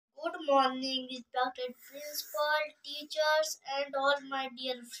morning, respected principal, teachers, and all my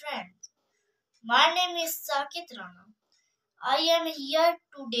dear friends. My name is Sakit Rana. I am here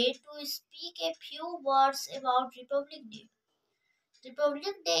today to speak a few words about Republic Day.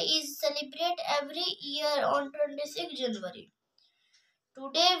 Republic Day is celebrated every year on 26 January.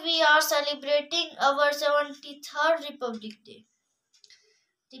 Today we are celebrating our 73rd Republic Day.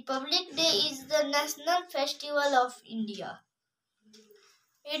 Republic Day is the national festival of India.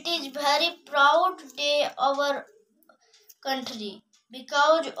 It is very proud day of our country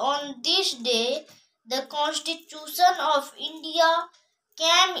because on this day the Constitution of India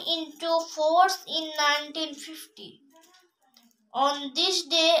came into force in 1950. On this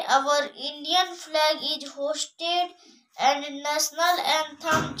day our Indian flag is hoisted and national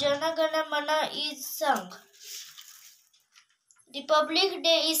anthem Jana Gana Mana is sung. Republic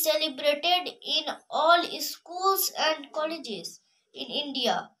Day is celebrated in all schools and colleges in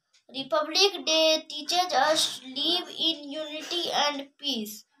India. Republic Day teaches us to live in unity and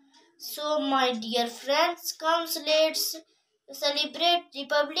peace. So, my dear friends, come let's celebrate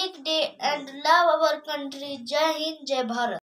Republic Day and love our country. Jai Hind, Jai Bharat.